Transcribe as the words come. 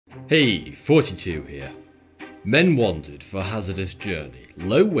Hey, 42 here. Men wandered for hazardous journey,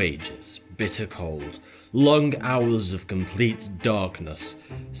 low wages, bitter cold, long hours of complete darkness,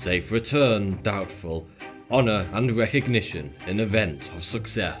 safe return doubtful, honour and recognition in event of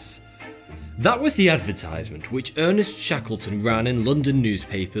success. That was the advertisement which Ernest Shackleton ran in London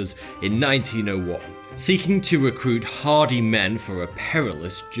newspapers in 1901, seeking to recruit hardy men for a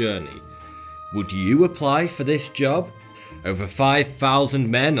perilous journey. Would you apply for this job? Over 5,000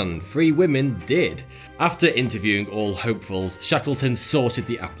 men and 3 women did. After interviewing all hopefuls, Shackleton sorted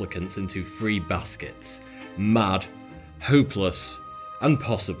the applicants into 3 baskets: mad, hopeless, and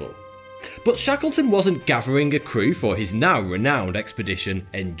possible. But Shackleton wasn't gathering a crew for his now renowned expedition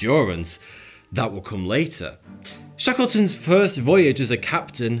Endurance. That will come later. Shackleton's first voyage as a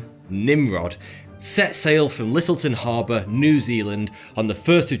captain, Nimrod, set sail from Lyttelton Harbour, New Zealand on the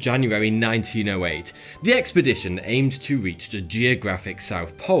 1st of January 1908. The expedition aimed to reach the geographic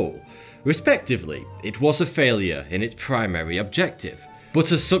South Pole. Respectively, it was a failure in its primary objective,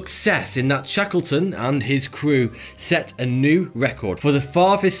 but a success in that Shackleton and his crew set a new record for the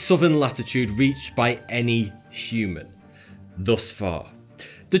farthest southern latitude reached by any human thus far.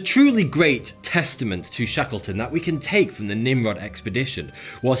 The truly great testament to Shackleton that we can take from the Nimrod expedition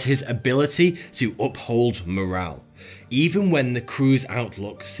was his ability to uphold morale. Even when the crew's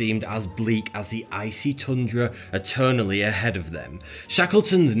outlook seemed as bleak as the icy tundra eternally ahead of them,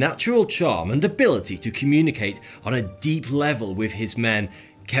 Shackleton's natural charm and ability to communicate on a deep level with his men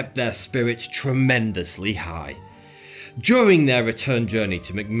kept their spirits tremendously high. During their return journey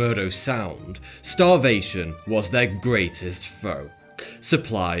to McMurdo Sound, starvation was their greatest foe.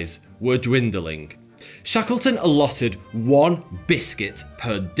 Supplies were dwindling. Shackleton allotted 1 biscuit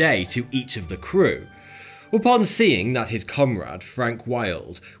per day to each of the crew. Upon seeing that his comrade, Frank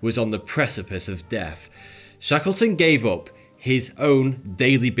Wild, was on the precipice of death, Shackleton gave up his own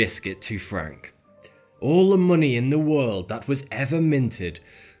daily biscuit to Frank. All the money in the world that was ever minted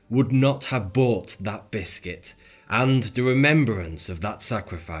would not have bought that biscuit, and the remembrance of that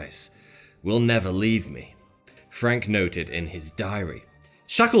sacrifice will never leave me, Frank noted in his diary.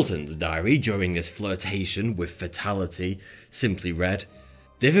 Shackleton's diary during this flirtation with fatality simply read,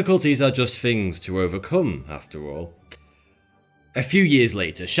 "Difficulties are just things to overcome, after all." A few years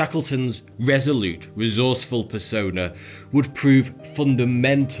later, Shackleton's resolute, resourceful persona would prove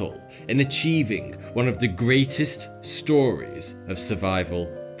fundamental in achieving one of the greatest stories of survival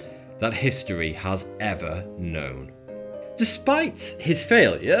that history has ever known. Despite his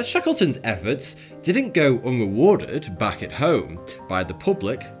failure, Shackleton's efforts didn't go unrewarded back at home by the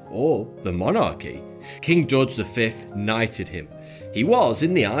public or the monarchy. King George V knighted him. He was,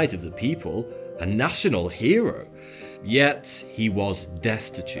 in the eyes of the people, a national hero. Yet he was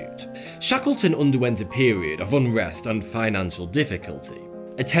destitute. Shackleton underwent a period of unrest and financial difficulty,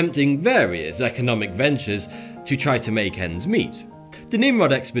 attempting various economic ventures to try to make ends meet. The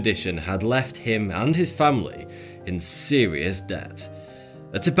Nimrod expedition had left him and his family in serious debt.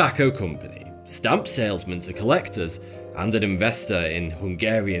 A tobacco company, stamp salesmen to collectors, and an investor in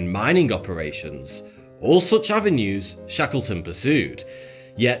Hungarian mining operations. All such avenues Shackleton pursued,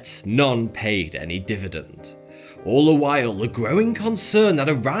 yet none paid any dividend. All the while, the growing concern that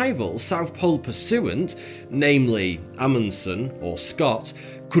a rival South Pole pursuant, namely Amundsen or Scott,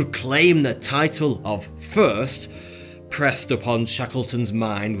 could claim the title of first, pressed upon Shackleton's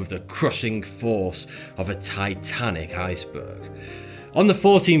mind with the crushing force of a titanic iceberg. On the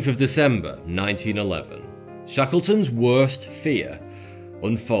 14th of December 1911, Shackleton's worst fear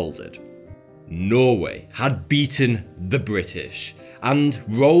unfolded. Norway had beaten the British, and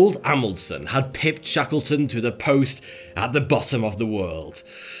Roald Amundsen had pipped Shackleton to the post at the bottom of the world.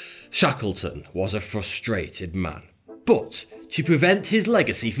 Shackleton was a frustrated man, but to prevent his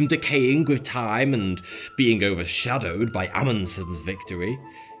legacy from decaying with time and being overshadowed by Amundsen's victory,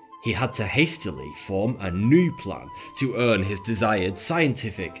 he had to hastily form a new plan to earn his desired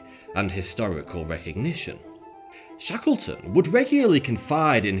scientific and historical recognition. Shackleton would regularly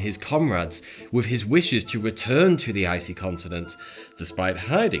confide in his comrades with his wishes to return to the icy continent, despite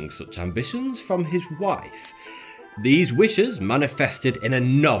hiding such ambitions from his wife. These wishes manifested in a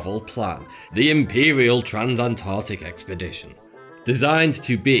novel plan, the Imperial Transantarctic Expedition. Designed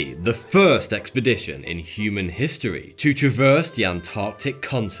to be the first expedition in human history to traverse the Antarctic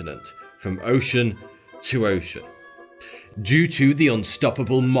continent from ocean to ocean. Due to the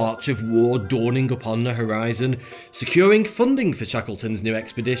unstoppable march of war dawning upon the horizon, securing funding for Shackleton's new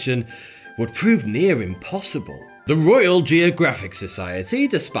expedition would prove near impossible. The Royal Geographic Society,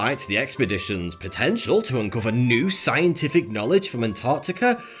 despite the expedition's potential to uncover new scientific knowledge from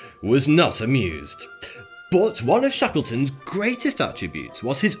Antarctica, was not amused. But one of Shackleton's greatest attributes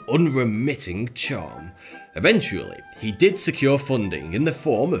was his unremitting charm. Eventually, he did secure funding in the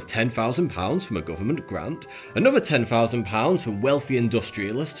form of £10,000 from a government grant, another £10,000 from wealthy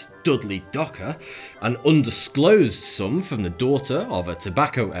industrialist Dudley Docker, an undisclosed sum from the daughter of a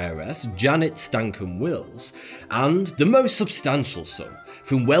tobacco heiress, Janet Stankham Wills, and the most substantial sum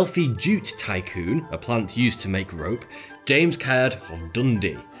from wealthy jute tycoon, a plant used to make rope, James Caird of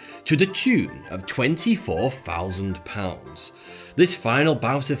Dundee, to the tune of £24,000. This final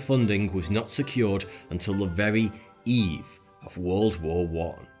bout of funding was not secured until the very eve of World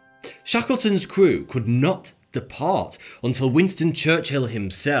War I. Shackleton's crew could not depart until Winston Churchill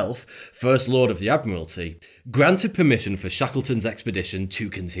himself, First Lord of the Admiralty, granted permission for Shackleton's expedition to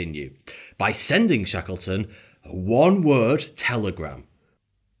continue by sending Shackleton a one-word telegram.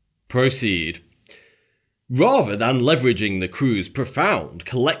 Proceed. Rather than leveraging the crew's profound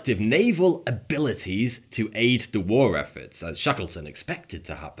collective naval abilities to aid the war efforts, as Shackleton expected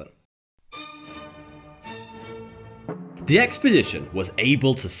to happen. The expedition was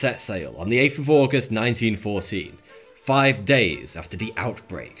able to set sail on the 8th of August 1914, 5 days after the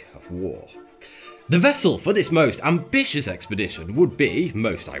outbreak of war. The vessel for this most ambitious expedition would be,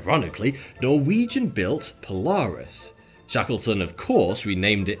 most ironically, Norwegian-built Polaris. Shackleton, of course,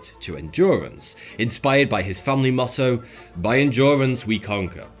 renamed it to Endurance, inspired by his family motto, "By endurance we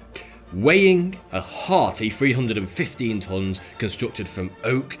conquer." Weighing a hearty 315 tons, constructed from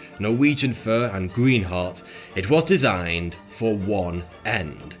oak, Norwegian fir and greenheart, it was designed for one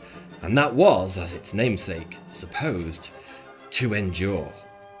end, and that was, as its namesake supposed, to endure.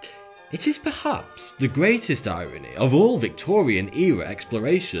 It is perhaps the greatest irony of all Victorian-era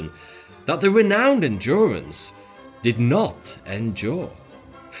exploration that the renowned Endurance did not endure.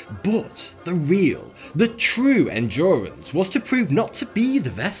 But the true Endurance was to prove not to be the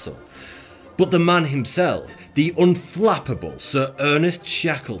vessel, but the man himself, the unflappable Sir Ernest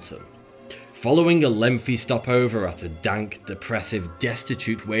Shackleton. Following a lengthy stopover at a dank, depressive,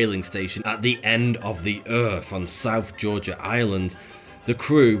 destitute whaling station at the end of the earth on South Georgia Island, the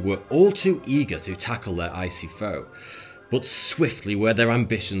crew were all too eager to tackle their icy foe. But swiftly were their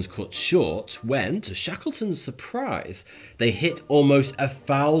ambitions cut short when, to Shackleton's surprise, they hit almost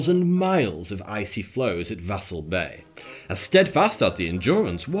 1,000 miles of icy floes at Vassal Bay. As steadfast as the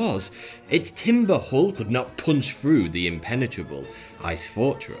Endurance was, its timber hull could not punch through the impenetrable ice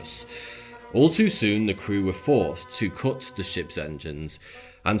fortress. All too soon the crew were forced to cut the ship's engines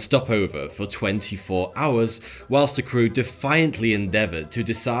and stop over for 24 hours whilst the crew defiantly endeavoured to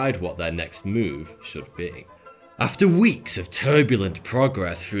decide what their next move should be. After weeks of turbulent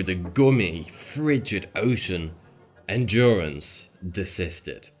progress through the gummy, frigid ocean, Endurance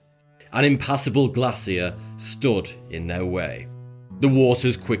desisted. An impassable glacier stood in their way. The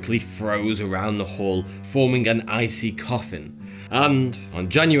waters quickly froze around the hull, forming an icy coffin, and on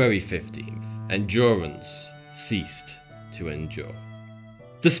January 15th, Endurance ceased to endure.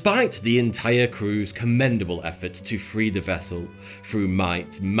 Despite the entire crew's commendable efforts to free the vessel through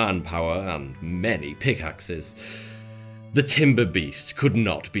might, manpower, and many pickaxes, the timber beast could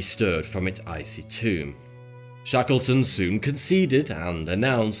not be stirred from its icy tomb. Shackleton soon conceded and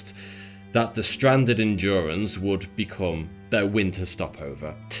announced that the stranded Endurance would become their winter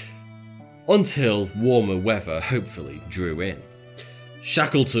stopover, until warmer weather hopefully drew in.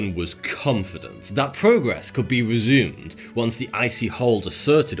 Shackleton was confident that progress could be resumed once the icy hold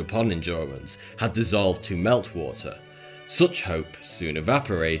asserted upon Endurance had dissolved to meltwater. Such hope soon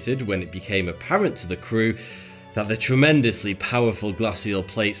evaporated when it became apparent to the crew that the tremendously powerful glacial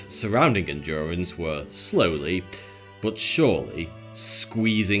plates surrounding Endurance were slowly, but surely,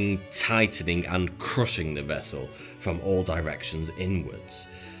 squeezing, tightening and crushing the vessel from all directions inwards.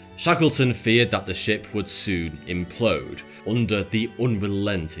 Shackleton feared that the ship would soon implode under the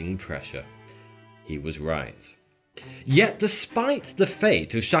unrelenting pressure. He was right. Yet despite the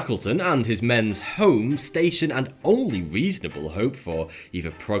fate of Shackleton and his men's home station and only reasonable hope for either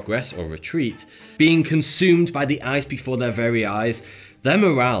progress or retreat being consumed by the ice before their very eyes, their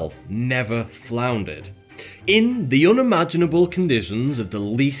morale never floundered. In the unimaginable conditions of the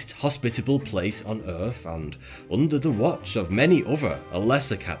least hospitable place on Earth, and under the watch of many a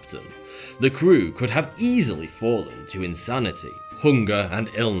lesser captain, the crew could have easily fallen to insanity, hunger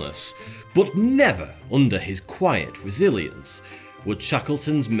and illness, but never under his quiet resilience would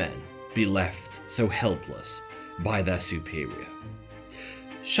Shackleton's men be left so helpless by their superior.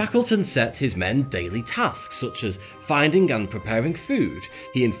 Shackleton set his men daily tasks such as finding and preparing food.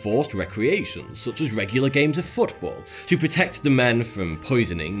 He enforced recreations such as regular games of football to protect the men from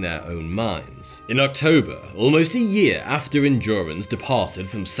poisoning their own minds. In October, almost a year after Endurance departed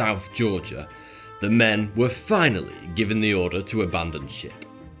from South Georgia, the men were finally given the order to abandon ship.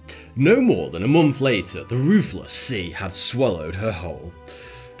 No more than a month later, the ruthless sea had swallowed her whole.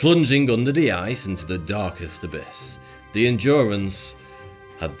 Plunging under the ice into the darkest abyss, the Endurance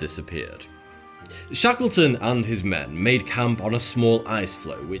had disappeared. Shackleton and his men made camp on a small ice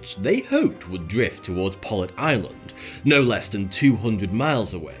floe which they hoped would drift towards Pollock Island, no less than 200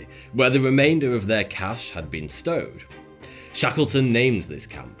 miles away, where the remainder of their cache had been stowed. Shackleton named this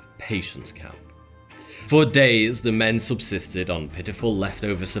camp Patience Camp. For days the men subsisted on pitiful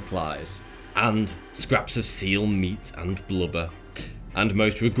leftover supplies, and scraps of seal meat and blubber. And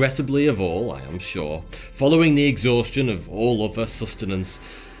most regrettably of all, I am sure, following the exhaustion of all other sustenance,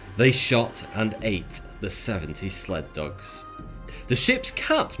 they shot and ate the 70 sled dogs. The ship's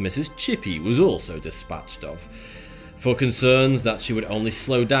cat, Mrs. Chippy, was also dispatched of, for concerns that she would only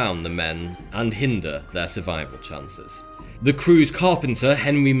slow down the men and hinder their survival chances. The crew's carpenter,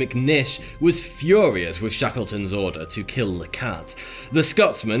 Henry McNish, was furious with Shackleton's order to kill the cat. The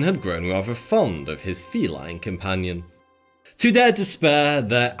Scotsman had grown rather fond of his feline companion. To their despair,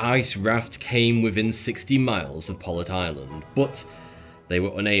 their ice raft came within 60 miles of Pollock Island, but they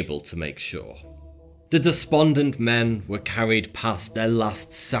were unable to make shore. The despondent men were carried past their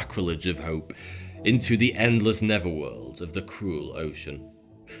last sacrilege of hope into the endless netherworld of the cruel ocean.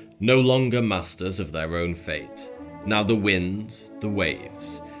 No longer masters of their own fate, now the wind, the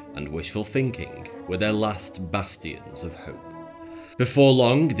waves, and wishful thinking were their last bastions of hope. Before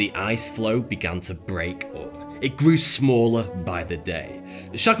long, the ice floe began to break up. It grew smaller by the day.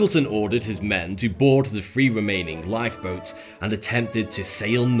 Shackleton ordered his men to board the 3 remaining lifeboats and attempted to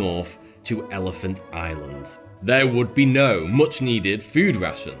sail north to Elephant Island. There would be no much-needed food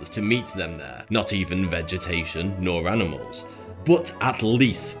rations to meet them there, not even vegetation nor animals. But at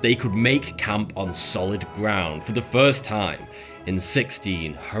least they could make camp on solid ground for the first time in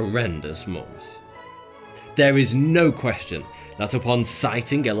 16 horrendous months. There is no question that upon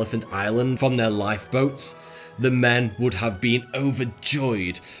sighting Elephant Island from their lifeboats, the men would have been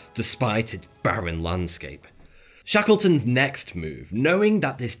overjoyed despite its barren landscape. Shackleton's next move, knowing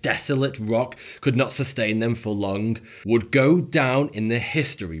that this desolate rock could not sustain them for long, would go down in the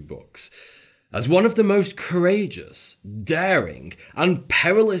history books as one of the most courageous, daring, and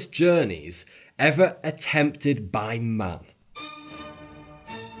perilous journeys ever attempted by man.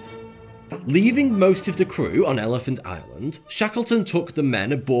 Leaving most of the crew on Elephant Island, Shackleton took the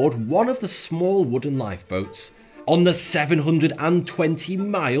men aboard one of the small wooden lifeboats on the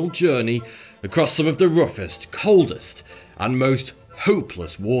 720-mile journey across some of the roughest, coldest, and most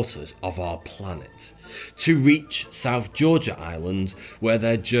hopeless waters of our planet, to reach South Georgia Island, where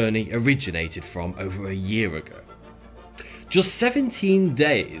their journey originated from over a year ago. Just 17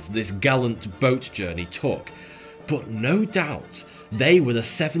 days this gallant boat journey took, but no doubt they were the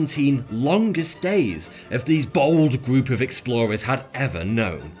 17 longest days of these bold group of explorers had ever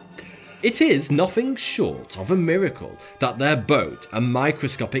known. It is nothing short of a miracle that their boat, a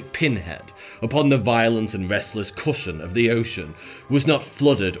microscopic pinhead upon the violent and restless cushion of the ocean, was not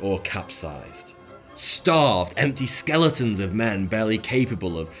flooded or capsized. Starved, empty skeletons of men barely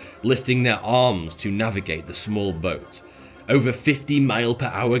capable of lifting their arms to navigate the small boat. Over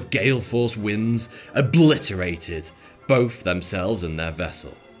 50-mile-per-hour gale force winds obliterated both themselves and their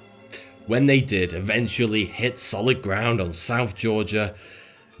vessel. When they did eventually hit solid ground on South Georgia,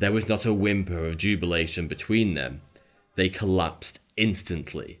 there was not a whimper of jubilation between them. They collapsed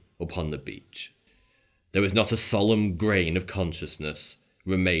instantly upon the beach. There was not a solemn grain of consciousness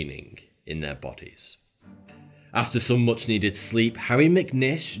remaining in their bodies. After some much-needed sleep, Harry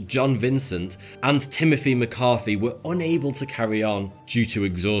McNish, John Vincent, and Timothy McCarthy were unable to carry on due to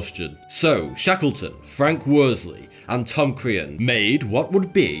exhaustion. So, Shackleton, Frank Worsley, and Tom Crean made what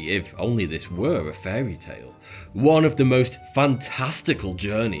would be, if only this were a fairy tale, one of the most fantastical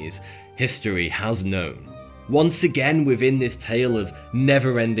journeys history has known. Once again within this tale of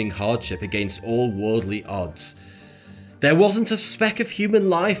never-ending hardship against all worldly odds. There wasn't a speck of human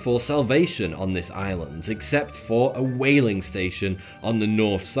life or salvation on this island, except for a whaling station on the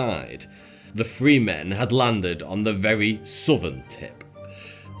north side. The 3 men had landed on the very southern tip.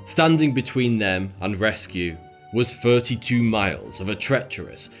 Standing between them and rescue was 32 miles of a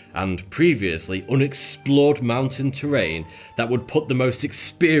treacherous and previously unexplored mountain terrain that would put the most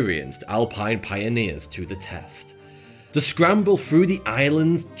experienced alpine pioneers to the test. The scramble through the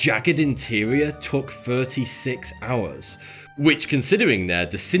island's jagged interior took 36 hours, which, considering their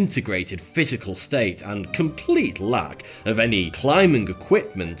disintegrated physical state and complete lack of any climbing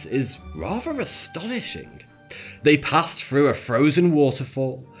equipment, is rather astonishing. They passed through a frozen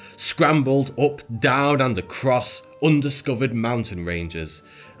waterfall, scrambled up, down and across undiscovered mountain ranges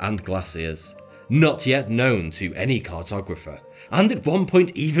and glaciers, not yet known to any cartographer, and at one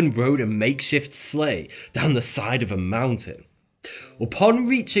point even rode a makeshift sleigh down the side of a mountain. Upon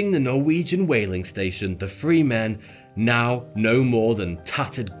reaching the Norwegian whaling station, the three men, now no more than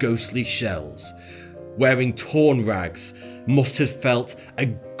tattered ghostly shells, wearing torn rags, must have felt a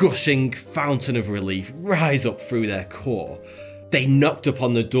gushing fountain of relief rise up through their core. They knocked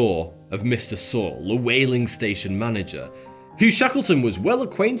upon the door of Mr. Saul, the whaling station manager, who Shackleton was well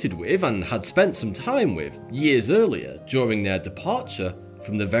acquainted with and had spent some time with years earlier during their departure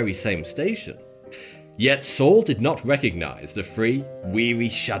from the very same station. Yet Saul did not recognise the three weary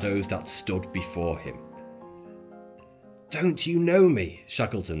shadows that stood before him. "Don't you know me?"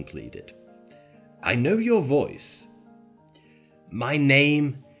 Shackleton pleaded. "I know your voice." "My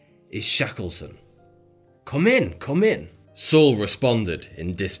name is Shackleton." Come in," Saul responded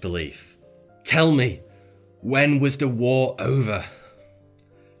in disbelief. "Tell me, when was the war over?"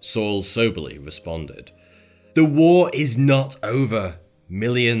 Saul soberly responded, "The war is not over.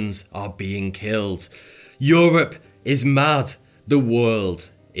 Millions are being killed. Europe is mad. The world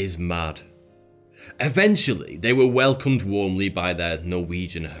is mad." Eventually, they were welcomed warmly by their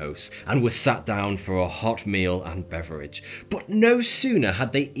Norwegian hosts and were sat down for a hot meal and beverage. But no sooner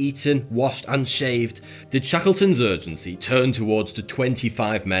had they eaten, washed and shaved did Shackleton's urgency turn towards the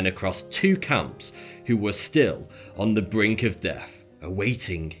 25 men across 2 camps who were still on the brink of death,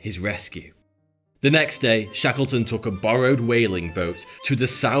 awaiting his rescue. The next day, Shackleton took a borrowed whaling boat to the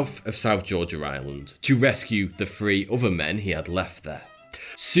south of South Georgia Island to rescue the 3 other men he had left there.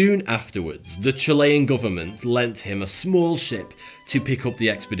 Soon afterwards, the Chilean government lent him a small ship to pick up the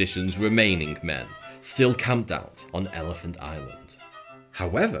expedition's remaining men, still camped out on Elephant Island.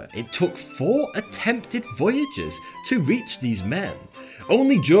 However, it took 4 attempted voyages to reach these men.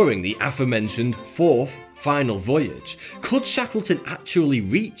 Only during the aforementioned 4th final voyage could Shackleton actually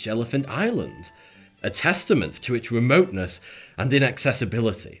reach Elephant Island, a testament to its remoteness and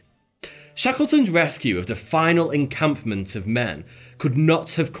inaccessibility. Shackleton's rescue of the final encampment of men could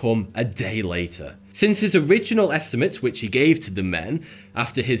not have come a day later, since his original estimates which he gave to the men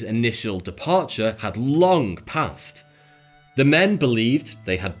after his initial departure had long passed. The men believed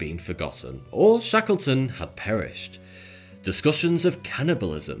they had been forgotten, or Shackleton had perished. Discussions of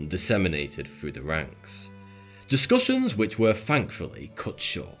cannibalism disseminated through the ranks. Discussions which were thankfully cut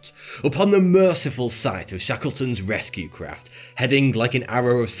short, upon the merciful sight of Shackleton's rescue craft heading like an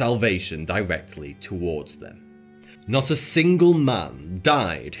arrow of salvation directly towards them. Not a single man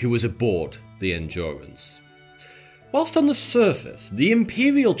died who was aboard the Endurance. Whilst on the surface, the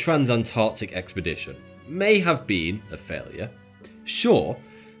Imperial Transantarctic Expedition may have been a failure. Sure,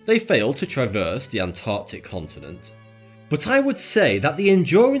 they failed to traverse the Antarctic continent. But I would say that the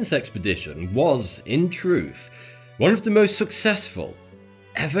Endurance expedition was, in truth, one of the most successful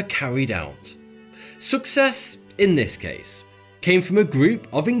ever carried out. Success, in this case, came from a group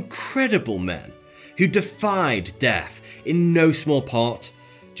of incredible men who defied death in no small part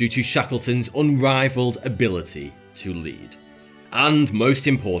due to Shackleton's unrivaled ability to lead. And most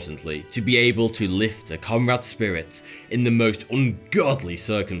importantly, to be able to lift a comrade's spirits in the most ungodly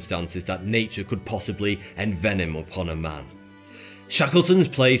circumstances that nature could possibly envenom upon a man. Shackleton's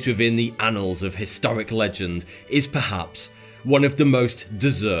place within the annals of historic legend is perhaps one of the most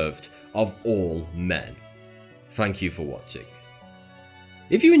deserved of all men. Thank you for watching.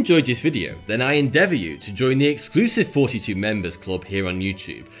 If you enjoyed this video, then I endeavour you to join the exclusive 42 members club here on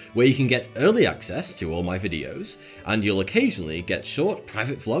YouTube, where you can get early access to all my videos, and you'll occasionally get short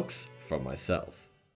private vlogs from myself.